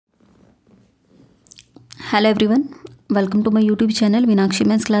Hello everyone, welcome to my YouTube channel Meenakshi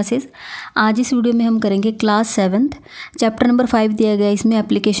maths classes. आज इस video में हम करेंगे क्लास 7 चैप्टर नंबर 5 दिया गया है इसमें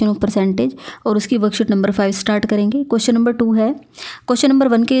एप्लीकेशन ऑफ परसेंटेज और उसकी वर्कशीट नंबर 5 स्टार्ट करेंगे। क्वेश्चन नंबर 2 है। क्वेश्चन नंबर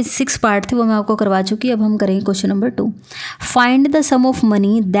 1 के 6 पार्ट थे वो मैं आपको करवा चुकी। अब हम करेंगे question number 2। Find the some of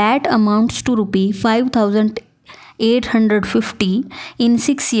money that amounts to ₹5,850 in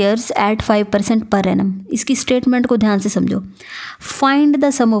 6 years eight 5% per annum. इसकी स्टेटमेंट को ध्यान से समझो। Find the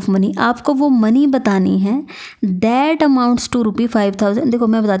some of money, आपको वो मनी बतानी है दैट अमाउंट्स टू ₹5,000। देखो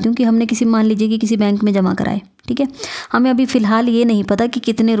मैं बताती हूँ कि हमने मान लीजिए कि किसी बैंक में जमा कराए, ठीक है। हमें अभी फ़िलहाल ये नहीं पता कि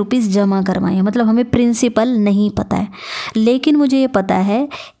कितने रुपीस जमा करवाए हैं, मतलब हमें प्रिंसिपल नहीं पता है, लेकिन मुझे ये पता है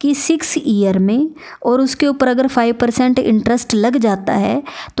कि 6 ईयर में और उसके ऊपर अगर 5% इंटरेस्ट लग जाता है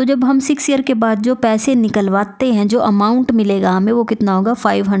तो जब हम 6 ईयर के बाद जो पैसे निकलवाते हैं, जो अमाउंट मिलेगा हमें, वो कितना होगा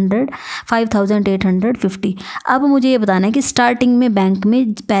 5,850। अब मुझे ये बताना है कि स्टार्टिंग में बैंक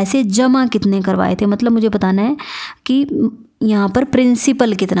में पैसे जमा कितने करवाए थे, मतलब मुझे बताना है कि यहाँ पर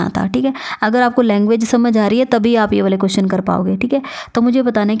प्रिंसिपल कितना था, ठीक है। अगर आपको लैंग्वेज समझ आ रही है तभी आप ये वाले क्वेश्चन कर पाओगे, ठीक है। तो मुझे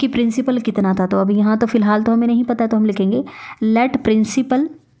बताना है कि प्रिंसिपल कितना था। तो अभी यहाँ तो फिलहाल तो हमें नहीं पता है, तो हम लिखेंगे late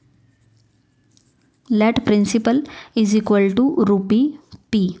principal is equal to रूपी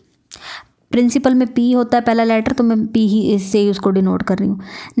पी। प्रिंसिपल में पी होता है पहला लेटर, तो मैं पी ही इससे उसको डिनोट कर रही हूँ।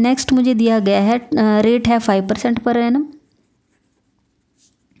 नेक्स्ट मुझे दिया गया है रेट है 5% पर एनम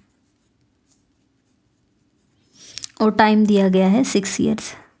और टाइम दिया गया है 6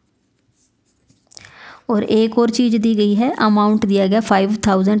 ईयर्स। और एक और चीज़ दी गई है, अमाउंट दिया गया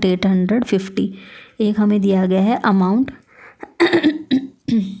 5,850। एक हमें दिया गया है अमाउंट।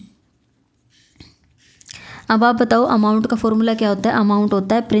 अब आप बताओ अमाउंट का फॉर्मूला क्या होता है। अमाउंट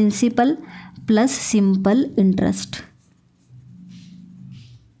होता है प्रिंसिपल प्लस सिंपल इंटरेस्ट,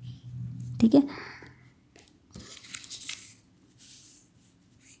 ठीक है।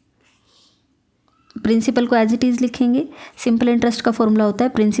 प्रिंसिपल को एज इट इज़ लिखेंगे। सिंपल इंटरेस्ट का फॉर्मूला होता है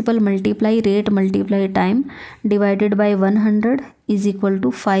principal multiply rate multiply time divided by 100 is equal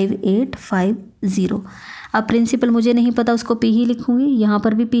to 5850। अब प्रिंसिपल मुझे नहीं पता, उसको पी ही लिखूंगी, यहाँ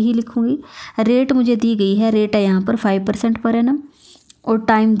पर भी पी ही लिखूंगी। रेट मुझे दी गई है, रेट है यहाँ पर 5% पर एनम और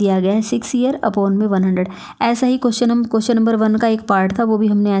टाइम दिया गया है 6 ईयर अपॉन में 100। ऐसा ही क्वेश्चन नंबर 1 का एक पार्ट था, वो भी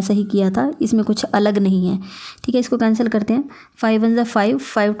हमने ऐसा ही किया था, इसमें कुछ अलग नहीं है, ठीक है। इसको कैंसिल करते हैं। 5 1 = 5,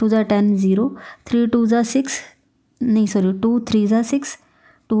 5 2 = 10, 0, 3 2 = 6, नहीं सॉरी 2 3 = 6,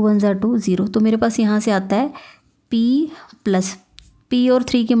 2 1 = 2, 0। तो मेरे पास यहाँ से आता है P प्लस P और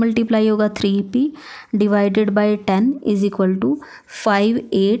 3 की मल्टीप्लाई होगा 3P divided by 10 is equal to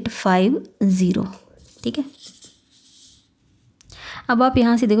 5850, ठीक है। अब आप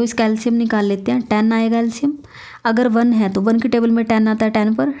यहाँ से देखो इसका एलसीएम निकाल लेते हैं। 10 आएगा एलसीएम। अगर 1 है तो 1 की टेबल में 10 आता है,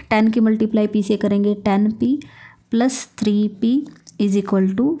 10 पर 10 की मल्टीप्लाई P से करेंगे 10P plus 3P is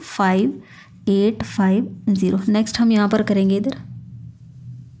equal to 5850। Next हम यहाँ पर करेंगे इधर,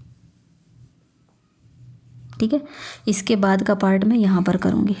 ठीक है। इसके बाद का पार्ट मैं यहाँ पर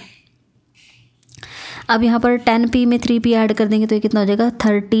करूँगी। अब यहाँ पर 10P में 3P ऐड कर देंगे तो ये कितना हो जाएगा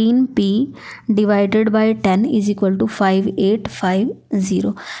 13P divided by 10 is equal to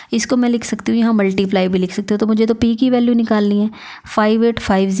 5850। इसको मैं लिख सकती हूँ, यहाँ मल्टीप्लाई भी लिख सकती हूँ। तो मुझे तो P की वैल्यू निकालनी है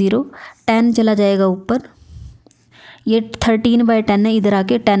 5850। 10 चला जाएगा ऊपर, ये 13/10 है, इधर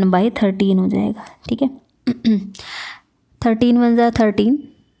आके 10/13 हो जाएगा, ठीक है। 13 1 = 13,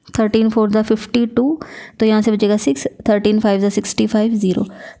 13 4 = 52, तो यहाँ से बचेगा 6, 13 5 = 65, 0।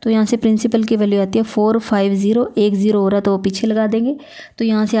 तो यहाँ से प्रिंसिपल की वैल्यू आती है 450। 1 0 हो रहा है तो वो पीछे लगा देंगे, तो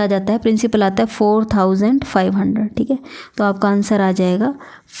यहाँ से आ जाता है प्रिंसिपल आता है 4500, ठीक है। तो आपका आंसर आ जाएगा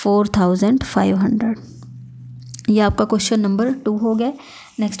 4500। ये आपका क्वेश्चन नंबर 2 हो गया।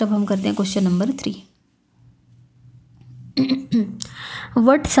 नेक्स्ट अब हम करते हैं question number 3।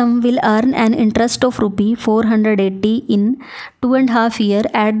 What sum will earn an interest of ₹480 in 2.5 year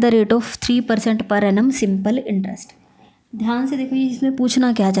at the rate of 3% per annum simple interest। ध्यान से देखो, इसमें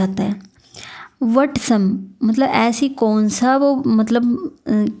पूछना क्या चाहता है। What sum मतलब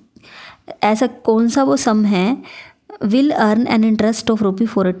ऐसा कौन सा वो सम है will earn an interest of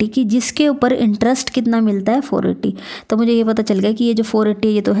 ₹480 की जिसके ऊपर इंटरेस्ट कितना मिलता है 480। तो मुझे ये पता चल गया कि ये जो 480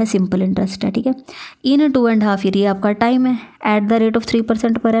 है ये तो है सिंपल इंटरेस्ट है, ठीक है। इन 2.5 ईयर ये आपका टाइम है, at the rate of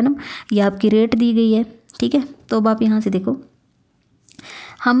 3% per annum ये आपकी रेट दी गई है, ठीक है। तो अब आप यहाँ से देखो,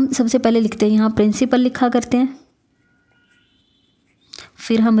 हम सबसे पहले लिखते हैं यहाँ प्रिंसिपल लिखा करते हैं,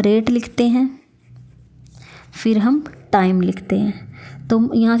 फिर हम रेट लिखते हैं, फिर हम टाइम लिखते हैं।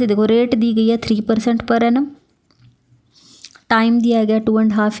 तो यहाँ से देखो रेट दी गई है 3% पर एनम, टाइम दिया गया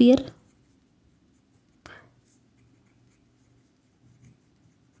 2.5 ईयर,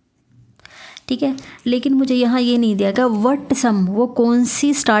 ठीक है। लेकिन मुझे यहाँ ये नहीं दिया गया व्हाट सम, वो कौन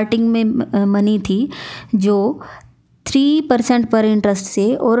सी स्टार्टिंग में मनी थी जो 3% पर इंटरेस्ट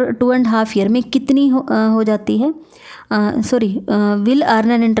से और 2.5 ईयर में कितनी हो जाती है, will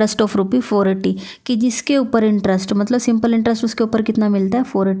earn an interest of ₹480, कि जिसके ऊपर इंटरेस्ट मतलब सिंपल इंटरेस्ट उसके ऊपर कितना मिलता है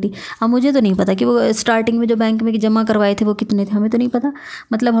 480। अब मुझे तो नहीं पता कि वो स्टार्टिंग में जो बैंक में जमा करवाए थे वो कितने थे, हमें तो नहीं पता,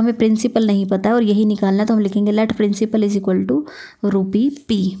 मतलब हमें प्रिंसिपल नहीं पता है और यही निकालना है। तो हम लिखेंगे late principal is equal to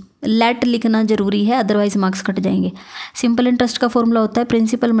 ₹P। Late लिखना जरूरी है, अदरवाइज मार्क्स कट जाएंगे। सिंपल इंटरेस्ट का फॉर्मूला होता है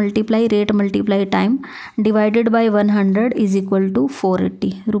principal multiply rate multiply time divided by 100 is equal to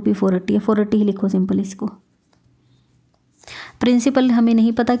 480, ₹480 है, 480 ही लिखो सिंपल इसको। प्रिंसिपल हमें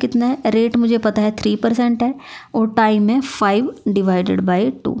नहीं पता कितना है, रेट मुझे पता है 3% है और टाइम है 5 डिवाइडेड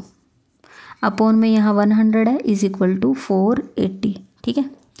बाय 2 अपॉन में यहाँ 100 है इज इक्वल टू 480। ठीक है।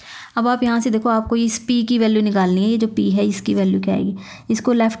 अब आप यहाँ से देखो, आपको इस P की वैल्यू निकालनी है, ये जो P है इसकी वैल्यू क्या आएगी,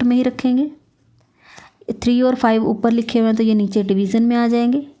 इसको लेफ्ट में ही रखेंगे। 3 और 5 ऊपर लिखे हुए हैं तो ये नीचे डिवीज़न में आ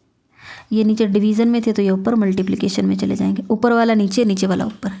जाएंगे, ये नीचे डिवीज़न में थे तो ये ऊपर मल्टीप्लिकेशन में चले जाएंगे, ऊपर वाला नीचे नीचे वाला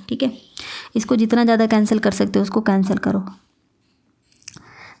ऊपर। ठीक है। इसको जितना ज़्यादा कैंसिल कर सकते हो उसको कैंसिल करो।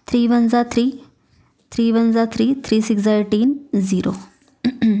 3 1 जा 3, 3 1 जा 3, 3 6 जा 18, 0।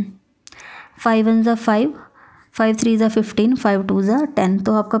 5 1 जा 5, 5 3 जा 15, 5 2 जा 10।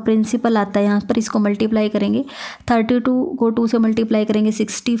 तो आपका प्रिंसिपल आता है यहाँ पर, इसको मल्टीप्लाई करेंगे 32 को 2 से मल्टीप्लाई करेंगे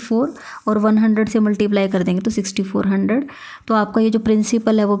 64 और 100 से मल्टीप्लाई कर देंगे तो 6400। तो आपका ये जो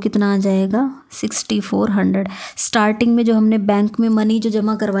प्रिंसिपल है वो कितना आ जाएगा 6400। स्टार्टिंग में जो हमने बैंक में मनी जो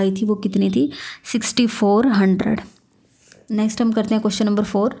जमा करवाई थी वो कितनी थी 6400। नेक्स्ट हम करते हैं question number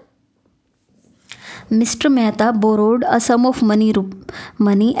 4। Mister Mehta borrowed a some of money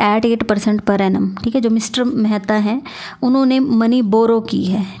at 8% per annum. ठीक है। जो मिस्टर मेहता हैं उन्होंने मनी बोरो की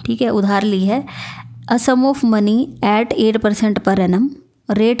है, ठीक है, उधार ली है। अ सम of money at 8% per annum,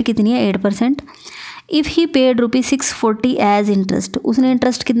 rate कितनी है 8%। If he paid ₹640 as interest, उसने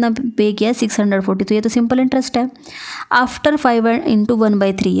इंटरेस्ट कितना पे किया 640, तो ये तो सिंपल इंटरेस्ट है। आफ्टर 5 ×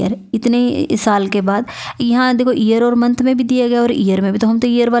 1/3 ईयर, इतने साल के बाद। यहाँ देखो ईयर और मंथ में भी दिया गया और ईयर में भी, तो हम तो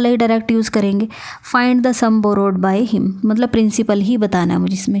ईयर वाला ही डायरेक्ट यूज़ करेंगे। Find the some borrowed by him, मतलब प्रिंसिपल ही बताना है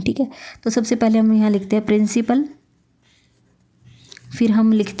मुझे इसमें। ठीक है। तो सबसे पहले हम यहाँ लिखते हैं प्रिंसिपल, फिर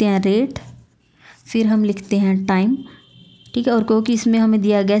हम लिखते हैं रेट, फिर हम लिखते हैं टाइम। ठीक है। और क्योंकि इसमें हमें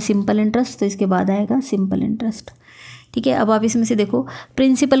दिया गया सिंपल इंटरेस्ट तो इसके बाद आएगा सिंपल इंटरेस्ट। ठीक है। अब आप इसमें से देखो,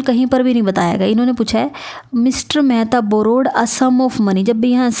 प्रिंसिपल कहीं पर भी नहीं बताया गया। इन्होंने पूछा है mister Mehta borrowed a some of money, जब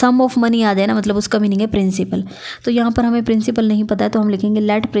भी यहाँ सम ऑफ मनी आ जाए ना मतलब उसका मीनिंग है प्रिंसिपल। तो यहाँ पर हमें प्रिंसिपल नहीं पता है तो हम लिखेंगे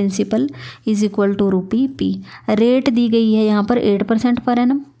late principal is equal to ₹P। Rate दी गई है यहाँ पर 8% पर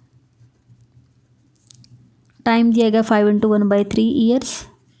एनम, टाइम दिया गया 5 × 1/3 ईयर्स,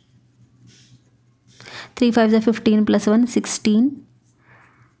 3 5 = 15 + 1 16,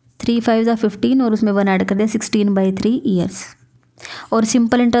 3 5 = 15 और उसमें 1 ऐड कर दिया 16/3 ईयर्स। और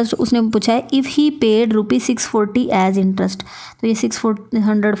सिंपल इंटरेस्ट उसने पूछा है if he paid ₹640 as interest, तो ये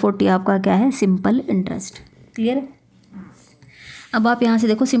 640 आपका क्या है सिंपल इंटरेस्ट। क्लियर है। अब आप यहाँ से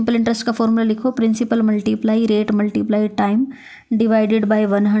देखो सिंपल इंटरेस्ट का फॉर्मूला लिखो, principal multiply rate multiply time divided by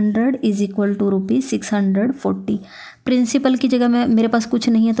 100 is equal to ₹640। Principal की जगह में मेरे पास कुछ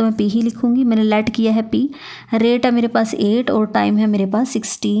नहीं है तो मैं P ही लिखूँगी। मैंने लेट किया है P, रेट है मेरे पास 8 और टाइम है मेरे पास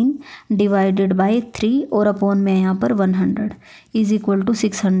 16 डिवाइडेड बाय 3 और अपॉन में यहाँ पर 100 इज इक्वल टू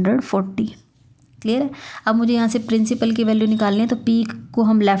 640। क्लियर है। अब मुझे यहाँ से प्रिंसिपल की वैल्यू निकालनी है तो P को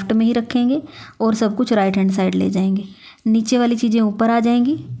हम लेफ्ट में ही रखेंगे और सब कुछ राइट हैंड साइड ले जाएंगे, नीचे वाली चीज़ें ऊपर आ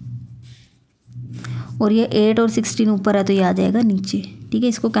जाएंगी और ये 8 और 16 ऊपर है तो ये आ जाएगा नीचे। ठीक है।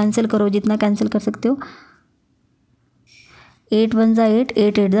 इसको कैंसिल करो जितना कैंसिल कर सकते हो। 8 1 = 8,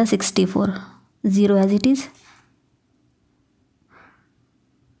 8 8 = 64, 0 एज इट इज़।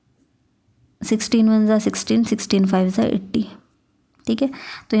 16 1 = 16, 16 5 = 80। ठीक है।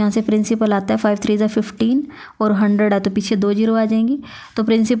 तो यहाँ से प्रिंसिपल आता है 5 3 = 15 और 100 है तो पीछे 2 0 आ जाएंगी, तो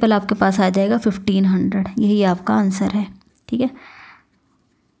प्रिंसिपल आपके पास आ जाएगा 1500। यही आपका आंसर है। ठीक है।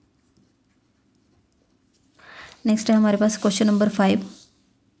 नेक्स्ट है हमारे पास question number 5।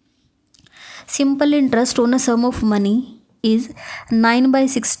 Simple interest on a some of money is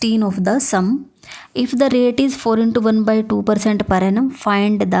 9/16 of the sum if the rate is 4 × 1/2% per annum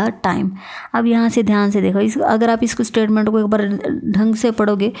find the time। अब यहाँ से ध्यान से देखो, अगर आप इसको स्टेटमेंट को एक बार ढंग से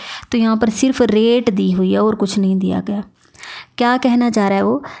पढ़ोगे तो यहाँ पर सिर्फ रेट दी हुई है और कुछ नहीं दिया गया। क्या कहना चाह रहा है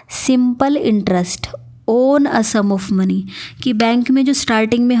वो, simple interest on a some of money, कि बैंक में जो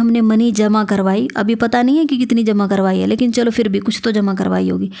स्टार्टिंग में हमने मनी जमा करवाई, अभी पता नहीं है कि कितनी जमा करवाई है लेकिन चलो फिर भी कुछ तो जमा करवाई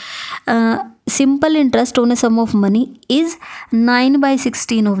होगी, simple interest on A some of money is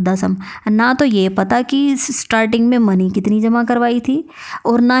 9/16 of the सम। ना तो ये पता कि स्टार्टिंग में मनी कितनी जमा करवाई थी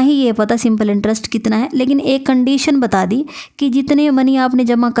और ना ही ये पता सिंपल इंटरेस्ट कितना है, लेकिन एक कंडीशन बता दी कि जितने मनी आपने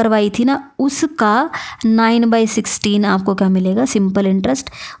जमा करवाई थी ना उसका 9/16 आपको क्या मिलेगा, सिंपल इंटरेस्ट।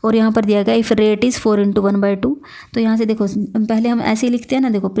 और यहाँ पर दिया गया इफ़ रेट इज़ 4 × 1/2। तो यहाँ से देखो पहले हम ऐसे ही लिखते हैं ना,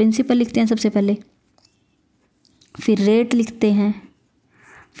 देखो प्रिंसिपल लिखते हैं सबसे पहले, फिर रेट लिखते हैं,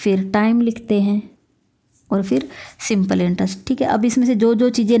 फिर टाइम लिखते हैं और फिर सिंपल इंटरेस्ट। ठीक है, अब इसमें से जो जो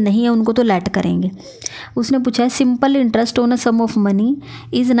चीज़ें नहीं हैं उनको तो लेट करेंगे। उसने पूछा है simple interest on a some of money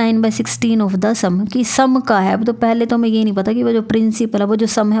is 9/16 of the सम, कि सम का है। अब तो पहले तो हमें ये नहीं पता कि वो जो प्रिंसिपल है वो जो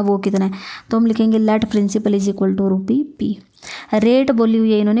सम है वो कितना है, तो हम लिखेंगे late principal is equal to ₹p। Rate बोली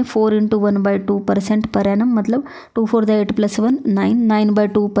हुई है इन्होंने 4 × 1/2% पर एनम, मतलब 2 4 8 + 1 9,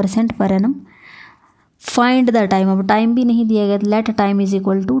 9/2% per annum. Find the time, अब टाइम भी नहीं दिया गया, late time is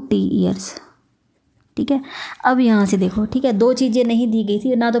equal to t years. ठीक है, अब यहाँ से देखो, ठीक है, दो चीज़ें नहीं दी गई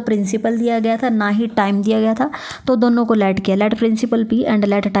थी, ना तो प्रिंसिपल दिया गया था ना ही टाइम दिया गया था, तो दोनों को लेट किया, late principal p and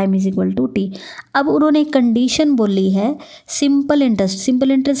let time is equal to t। अब उन्होंने एक कंडीशन बोली है सिंपल इंटरेस्ट,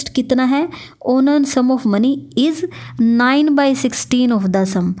 सिंपल इंटरेस्ट कितना है on a some of money is 9/16 of the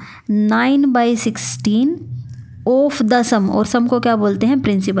some, 9/16 of the सम, और सम को क्या बोलते हैं,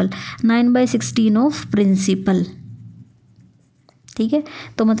 प्रिंसिपल, 9/16 ऑफ प्रिंसिपल। ठीक है,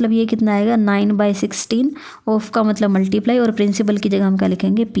 तो मतलब ये कितना आएगा 9/16 ऑफ का मतलब मल्टीप्लाई, और प्रिंसिपल की जगह हम क्या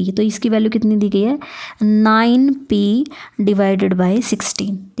लिखेंगे p। तो इसकी वैल्यू कितनी दी गई है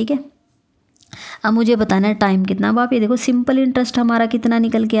 9p/16। ठीक है, अब मुझे बताना है टाइम कितना। अब आप ये देखो सिंपल इंटरेस्ट हमारा कितना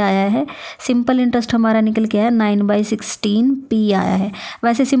निकल के आया है, सिंपल इंटरेस्ट हमारा निकल के आया 9/16 p आया है।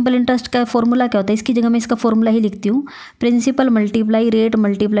 वैसे सिंपल इंटरेस्ट का फॉर्मूला क्या होता है, इसकी जगह मैं इसका फॉर्मूला ही लिखती हूँ, principal multiply rate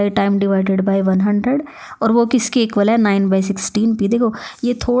multiply time divided by 100, और वो किसके इक्वल है 9/16 p। देखो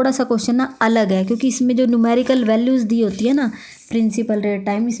ये थोड़ा सा क्वेश्चन ना अलग है, क्योंकि इसमें जो न्यूमेरिकल वैल्यूज़ दी होती है ना, प्रिंसिपल रेट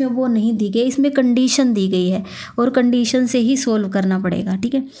टाइम, इसमें वो नहीं दी गई, इसमें कंडीशन दी गई है और कंडीशन से ही सोल्व करना पड़ेगा।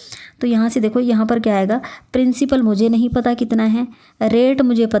 ठीक है, तो यहाँ से देखो यहाँ पर क्या आएगा, प्रिंसिपल मुझे नहीं पता कितना है, रेट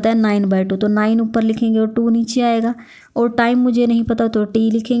मुझे पता है 9/2, तो 9 ऊपर लिखेंगे और 2 नीचे आएगा, और टाइम मुझे नहीं पता तो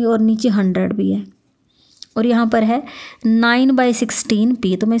t लिखेंगे और नीचे 100 भी है, और यहाँ पर है 9/16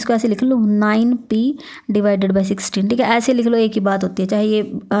 p, तो मैं इसको ऐसे लिख लूँ 9p/16। ठीक है, ऐसे लिख लो, एक ही बात होती है, चाहे ये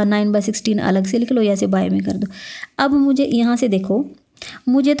 9/16 अलग से लिख लो या ऐसे बाय में कर दो। अब मुझे यहाँ से देखो,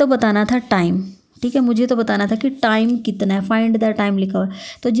 मुझे तो बताना था टाइम, ठीक है, मुझे तो बताना था कि टाइम कितना है, फाइंड द टाइम लिखा हुआ है,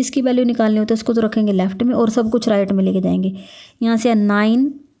 तो जिसकी वैल्यू निकालनी होती है उसको तो रखेंगे लेफ्ट में और सब कुछ राइट में लेके जाएंगे। यहाँ से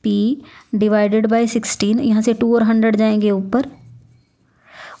 9p/16, यहाँ से 2 और 100 जाएंगे ऊपर,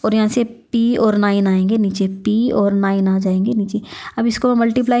 और यहाँ से p और 9 आएंगे नीचे, p और 9 आ जाएंगे नीचे। अब इसको मैं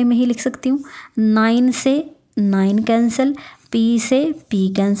मल्टीप्लाई में ही लिख सकती हूँ, 9 से 9 कैंसिल, p से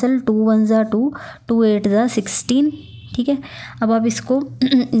p कैंसिल, 2 1 = 2, 2 8 = 16। ठीक है, अब आप इसको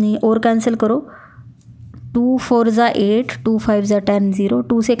और कैंसिल करो, 2 4 = 8, 2 5 = 10, 0,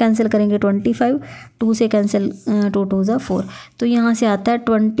 2 से कैंसिल करेंगे 25, 2 से कैंसिल 2 2 = 4, तो यहाँ से आता है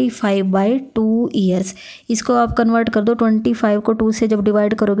 25/2 ईयर्स। इसको आप कन्वर्ट कर दो, 25 को 2 से जब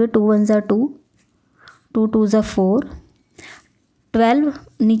डिवाइड करोगे, 2 1 = 2, 2 2 = 4, 12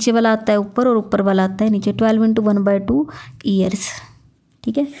 नीचे वाला आता है ऊपर और ऊपर वाला आता है नीचे, 12 × 1/2 ईयर्स।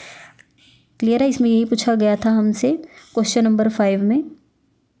 ठीक है, क्लियर है। इसमें यही पूछा गया था हमसे क्वेश्चन नंबर 5 में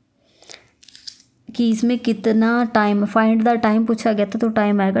कि इसमें कितना टाइम, फाइंड द टाइम पूछा गया था, तो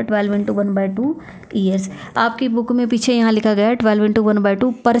टाइम आएगा 12 × 1/2 ईयर्स। आपकी बुक में पीछे यहाँ लिखा गया है 12 ×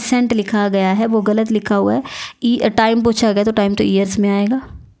 1/2% लिखा गया है, वो गलत लिखा हुआ है, टाइम पूछा गया तो टाइम तो ईयर्स में आएगा।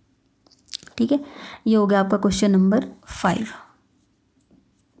 ठीक है, ये हो गया आपका क्वेश्चन नंबर 5।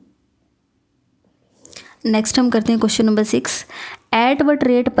 नेक्स्ट हम करते हैं question number 6। Eight what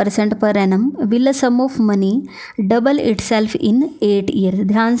rate % per annum will a some of money double itself in 8 years.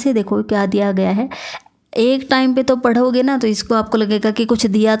 ध्यान से देखो क्या दिया गया है, एक टाइम पे तो पढ़ोगे ना तो इसको आपको लगेगा कि कुछ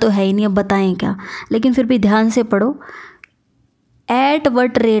दिया तो है ही नहीं, अब बताएं क्या, लेकिन फिर भी ध्यान से पढ़ो। एट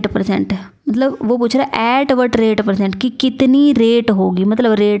वट रेट %, मतलब वो पूछ रहा है एट वट रेट % कि कितनी रेट होगी,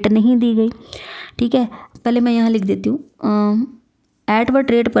 मतलब रेट नहीं दी गई। ठीक है, पहले मैं यहाँ लिख देती हूँ, eight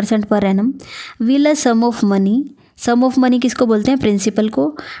what rate % per annum will a some of money, some of money किसको बोलते हैं, प्रिंसिपल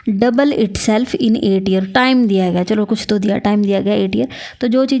को, डबल इटसेल्फ इन 8 ईयर। टाइम दिया गया, चलो कुछ तो दिया, टाइम दिया गया 8 ईयर, तो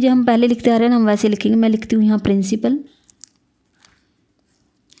जो चीज़ें हम पहले लिखते आ रहे हैं ना हम वैसे लिखेंगे। मैं लिखती हूँ यहाँ प्रिंसिपल,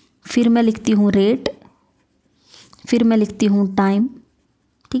 फिर मैं लिखती हूँ रेट, फिर मैं लिखती हूँ टाइम।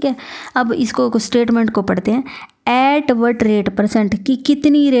 ठीक है, अब इसको स्टेटमेंट को पढ़ते हैं। एट वट रेट % कि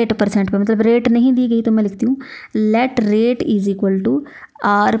कितनी रेट % पे, मतलब रेट नहीं दी गई तो मैं लिखती हूँ late rate is equal to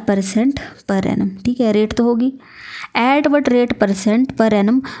R% per annum, ठीक है, रेट तो होगी। Eight what rate % per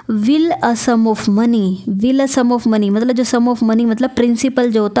annum will a some of money, will a some of money मतलब जो सम ऑफ मनी मतलब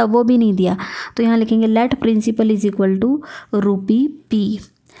प्रिंसिपल जो होता है वो भी नहीं दिया, तो यहाँ लिखेंगे late principal is equal two rupee P।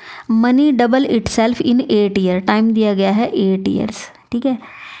 Money double itself in 8 year, time दिया गया है 8 ईयर्स, ठीक है।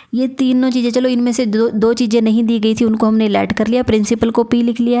 ये तीनों चीज़ें, चलो इनमें से दो चीज़ें नहीं दी गई थी, उनको हमने लेट कर लिया, प्रिंसिपल को P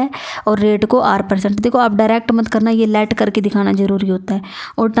लिख लिया है और रेट को R%। देखो आप डायरेक्ट मत करना, ये लेट करके दिखाना जरूरी होता है।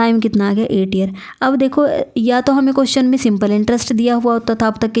 और टाइम कितना आ गया 8 ईयर। अब देखो या तो हमें क्वेश्चन में सिंपल इंटरेस्ट दिया हुआ होता था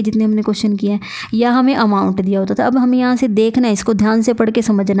अब तक के जितने हमने क्वेश्चन किए हैं, या हमें अमाउंट दिया होता था। अब हमें यहाँ से देखना है, इसको ध्यान से पढ़ के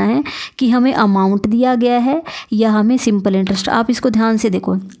समझना है कि हमें अमाउंट दिया गया है या हमें सिंपल इंटरेस्ट। आप इसको ध्यान से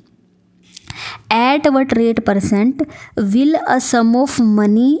देखो, eight what rate % will a some of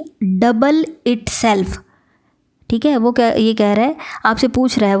money double it self, ठीक है। वो क्या ये कह रहा है, आपसे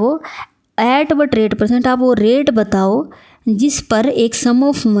पूछ रहा है वो एट वट रेट %, आप वो रेट बताओ जिस पर एक सम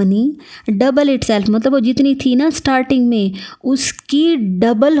of money double it self मतलब वो जितनी थी ना स्टार्टिंग में उसकी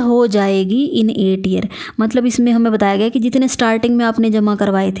डबल हो जाएगी इन 8 ईयर। मतलब इसमें हमें बताया गया कि जितने स्टार्टिंग में आपने जमा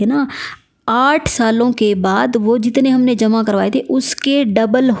करवाए थे ना, 8 सालों के बाद वो जितने हमने जमा करवाए थे उसके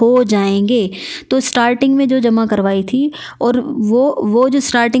डबल हो जाएंगे। तो स्टार्टिंग में जो जमा करवाई थी और वो जो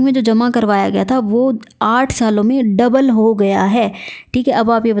स्टार्टिंग में जो जमा करवाया गया था वो 8 सालों में डबल हो गया है, ठीक है।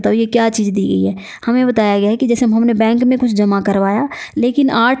 अब आप ये बताओ ये क्या चीज़ दी गई है। हमें बताया गया है कि जैसे हमने बैंक में कुछ जमा करवाया, लेकिन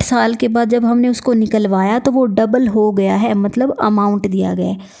 8 साल के बाद जब हमने उसको निकलवाया तो वो डबल हो गया है, मतलब अमाउंट दिया गया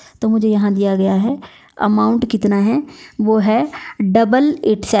है। तो मुझे यहाँ दिया गया है अमाउंट कितना है, वो है डबल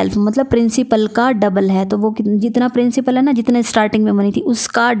इटसेल्फ मतलब प्रिंसिपल का डबल है। तो वो जितना प्रिंसिपल है ना, जितने स्टार्टिंग में मनी थी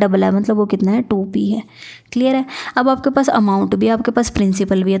उसका डबल है, मतलब वो कितना है 2P है। क्लियर है। अब आपके पास अमाउंट भी है, आपके पास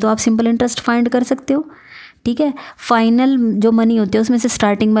प्रिंसिपल भी है, तो आप सिंपल इंटरेस्ट फाइंड कर सकते हो, ठीक है। फाइनल जो मनी होती है उसमें से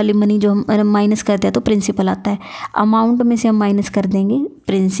स्टार्टिंग वाली मनी जो हम माइनस करते हैं तो प्रिंसिपल आता है। अमाउंट में से हम माइनस कर देंगे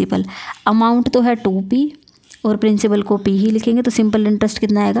प्रिंसिपल। अमाउंट तो है 2P और प्रिंसिपल को P ही लिखेंगे, तो सिंपल इंटरेस्ट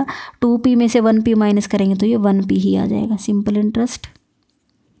कितना आएगा, 2P में से 1P माइनस करेंगे तो ये 1P ही आ जाएगा सिंपल इंटरेस्ट।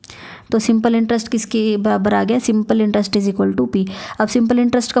 तो सिंपल इंटरेस्ट किसके बराबर आ गया, simple interest is equal to P। अब सिंपल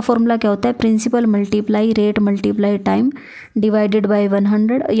इंटरेस्ट का फॉर्मूला क्या होता है, principal multiply rate multiply time divided by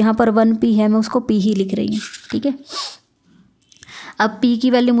 100। यहाँ पर 1P है, मैं उसको P ही लिख रही हूँ, ठीक है। अब P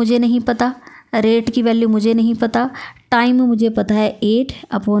की वैल्यू मुझे नहीं पता, रेट की वैल्यू मुझे नहीं पता, टाइम मुझे पता है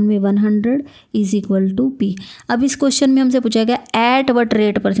 8/100 इज इक्वल टू P। अब इस क्वेश्चन में हमसे पूछा गया एट वट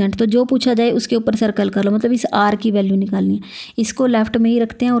रेट %, तो जो पूछा जाए उसके ऊपर सर्कल कर लो, मतलब इस R की वैल्यू निकालनी है। इसको लेफ्ट में ही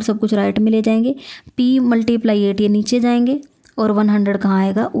रखते हैं और सब कुछ राइट में ले जाएंगे। P × 8 ये नीचे जाएंगे और 100 कहाँ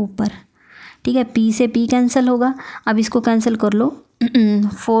आएगा ऊपर, ठीक है। P से P कैंसिल होगा, अब इसको कैंसिल कर लो।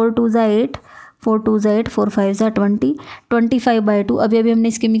 4 2 = 8, 4 2 = 8, 4 5 = 20, 25/2। अभी हमने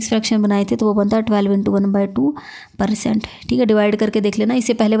इसके मिक्स फ्रैक्शन बनाए थे तो वो बनता है 12 × 1/2%, ठीक है। डिवाइड करके देख लेना,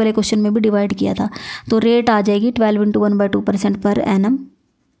 इससे पहले वाले क्वेश्चन में भी डिवाइड किया था। तो रेट आ जाएगी 12 × 1/2% पर एनम,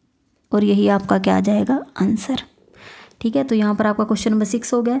 और यही आपका क्या आ जाएगा आंसर, ठीक है। तो यहाँ पर आपका क्वेश्चन नंबर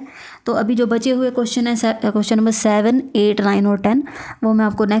 6 हो गया। तो अभी जो बचे हुए क्वेश्चन है क्वेश्चन नंबर 7, 8, 9 और 10 वो मैं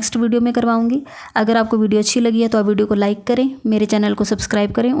आपको नेक्स्ट वीडियो में करवाऊंगी। अगर आपको वीडियो अच्छी लगी है तो आप वीडियो को लाइक करें, मेरे चैनल को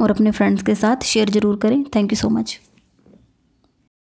सब्सक्राइब करें और अपने फ्रेंड्स के साथ शेयर ज़रूर करें। Thank you so much.